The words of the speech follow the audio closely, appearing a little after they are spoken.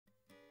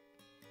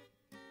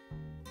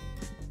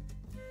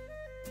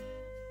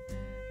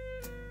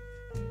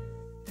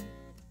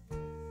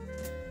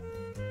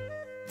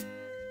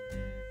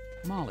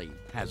Molly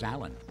has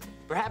Alan.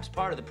 Perhaps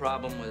part of the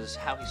problem was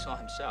how he saw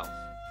himself.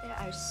 There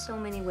are so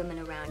many women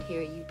around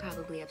here you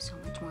probably have so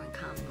much more in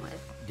common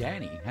with.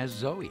 Danny has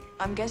Zoey.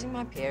 I'm getting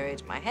my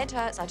period, my head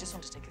hurts, I just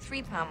want to take a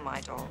 £3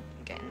 Midol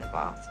and get in the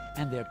bath.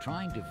 And they're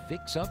trying to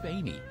fix up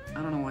Amy.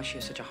 I don't know why she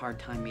has such a hard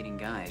time meeting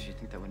guys. You'd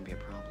think that wouldn't be a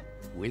problem.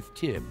 With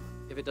Tim.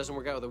 If it doesn't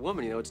work out with a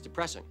woman, it's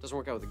depressing. It doesn't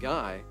work out with a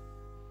guy,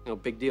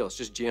 big deal. It's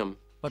just Jim.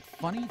 But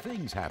funny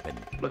things happen.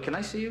 Look, can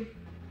I see you?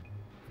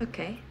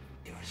 Okay.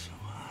 You are so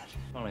hot.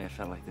 If only I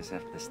felt like this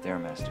after the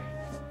Stairmaster.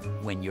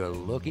 When you're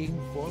looking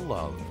for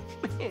love.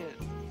 Man,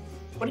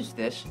 what is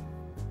this?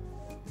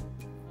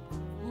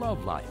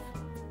 Love life.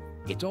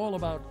 It's all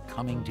about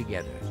coming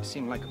together. You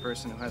seem like a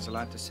person who has a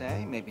lot to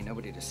say, maybe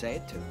nobody to say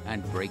it to.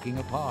 And breaking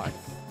apart.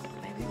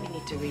 Maybe we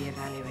need to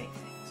reevaluate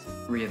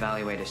things.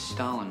 Reevaluate as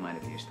Stalin might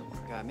have used the word.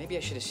 God, maybe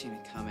I should have seen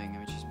it coming. I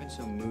mean, she's been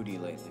so moody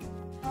lately.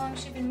 How long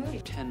has she been moody?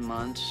 10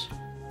 months.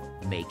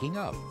 Making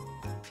up.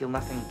 I feel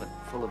nothing but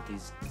full of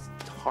these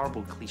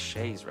horrible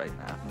cliches right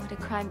now. What a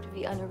crime to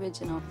be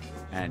unoriginal.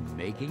 And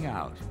making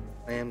out.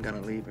 I am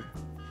gonna leave her.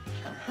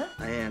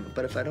 I am,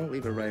 but if I don't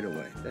leave her right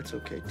away, that's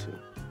okay too.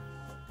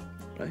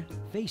 Right?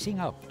 Facing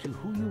up to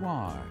who you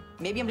are.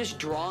 Maybe I'm just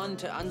drawn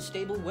to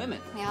unstable women.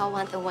 We all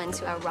want the ones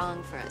who are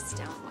wrong for us,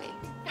 don't we?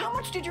 How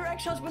much did your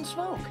ex-husband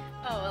smoke?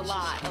 Oh, a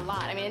lot.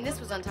 I mean, and this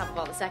was on top of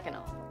all the second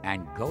album.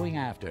 And going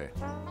after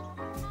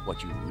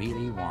what you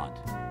really want.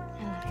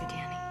 I love you,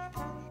 Danny.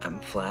 I'm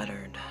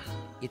flattered.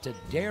 It's a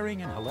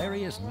daring and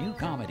hilarious new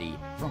comedy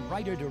from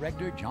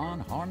writer-director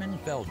John Harmon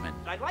Feldman.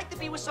 I'd like to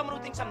be with someone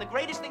who thinks I'm the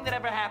greatest thing that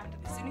ever happened to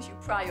me. As soon as you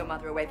pry your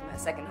mother away from her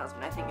second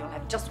husband, I think you'll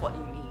have just what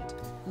you need.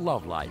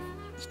 Love Life,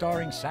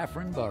 starring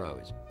Saffron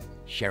Burrows,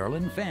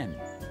 Sherilyn Fenn,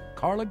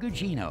 Carla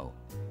Gugino,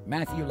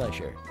 Matthew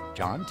Letscher,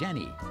 John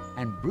Tenney,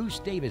 and Bruce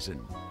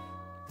Davison.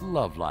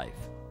 Love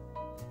Life.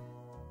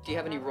 Do you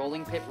have any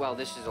rolling pin? Well,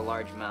 this is a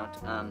large amount.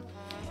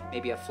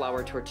 Maybe a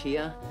flour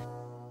tortilla?